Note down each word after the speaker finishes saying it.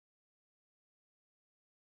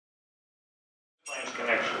Flange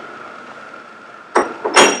connection.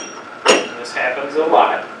 And this happens a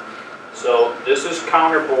lot. So this is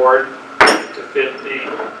counterboard to fit the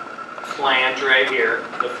flange right here.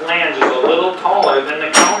 The flange is a little taller than the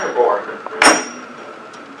counterboard.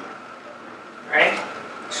 Right?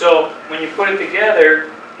 So when you put it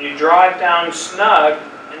together, you draw it down snug,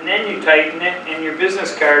 and then you tighten it, and your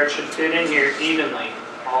business card should fit in here evenly,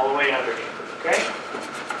 all the way underneath. Okay?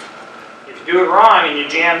 If you do it wrong and you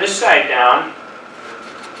jam this side down,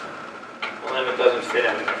 well, then it doesn't fit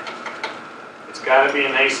in there. It's got to be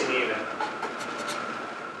nice and even.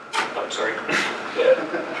 Oh, sorry.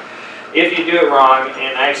 If you do it wrong,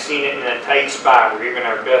 and I've seen it in a tight spot where even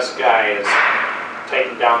our best guy has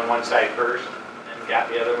tightened down one side first and got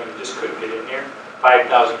the other one, just couldn't get in there.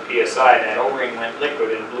 5,000 psi, and that O-ring went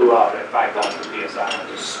liquid and blew out at 5,000 psi and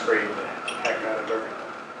just sprayed the heck out of everything.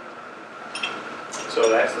 So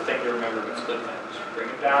that's the thing to remember with split flange. Bring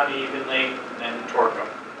it down evenly and then torque